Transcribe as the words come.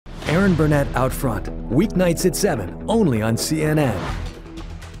Aaron Burnett Out Front, weeknights at 7, only on CNN.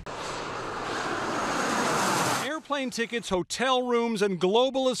 Airplane tickets, hotel rooms, and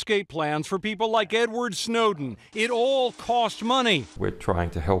global escape plans for people like Edward Snowden. It all cost money. We're trying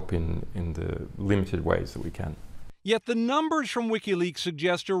to help in the limited ways that we can. Yet the numbers from WikiLeaks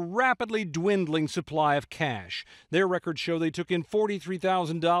suggest a rapidly dwindling supply of cash. Their records show they took in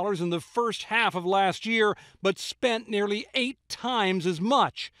 $43,000 in the first half of last year, but spent nearly 8 times as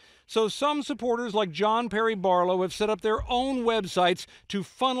much. So some supporters like John Perry Barlow have set up their own websites to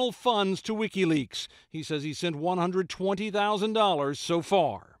funnel funds to WikiLeaks. He says he sent $120,000 so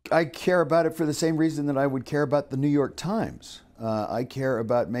far. I care about it for the same reason that I would care about the New York Times. I care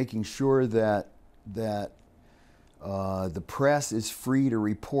about making sure that the press is free to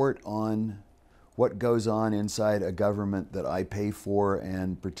report on what goes on inside a government that I pay for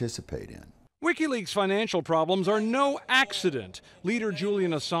and participate in. WikiLeaks' financial problems are no accident. Leader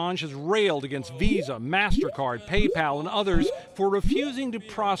Julian Assange has railed against Visa, MasterCard, PayPal, and others for refusing to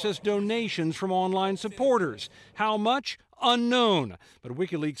process donations from online supporters. How much? Unknown. But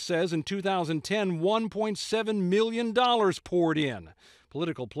WikiLeaks says in 2010, $1.7 million poured in.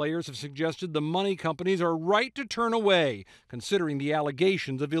 Political players have suggested the money companies are right to turn away, considering the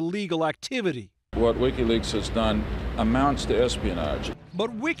allegations of illegal activity. What WikiLeaks has done amounts to espionage.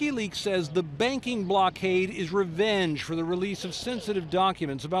 But WikiLeaks says the banking blockade is revenge for the release of sensitive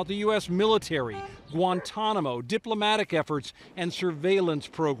documents about the U.S. military, Guantanamo, diplomatic efforts, and surveillance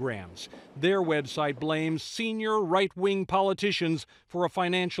programs. Their website blames senior right-wing politicians for a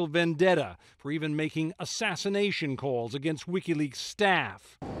financial vendetta, for even making assassination calls against WikiLeaks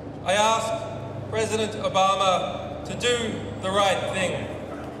staff. I ask President Obama to do the right thing.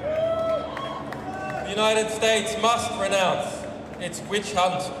 The United States must renounce its witch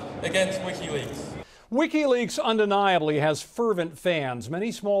hunt against WikiLeaks. WikiLeaks undeniably has fervent fans,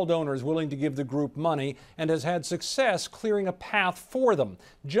 many small donors willing to give the group money, and has had success clearing a path for them.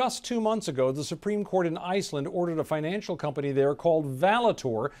 Just 2 months ago, the Supreme Court in Iceland ordered a financial company there called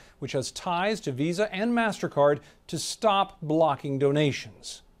Valitor, which has ties to Visa and MasterCard, to stop blocking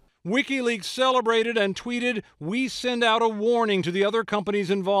donations. WikiLeaks celebrated and tweeted, "We send out a warning to the other companies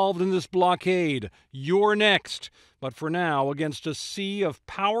involved in this blockade. You're next." But for now, against a sea of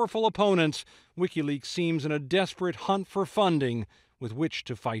powerful opponents, WikiLeaks seems in a desperate hunt for funding with which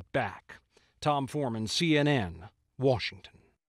to fight back. Tom Foreman, CNN, Washington.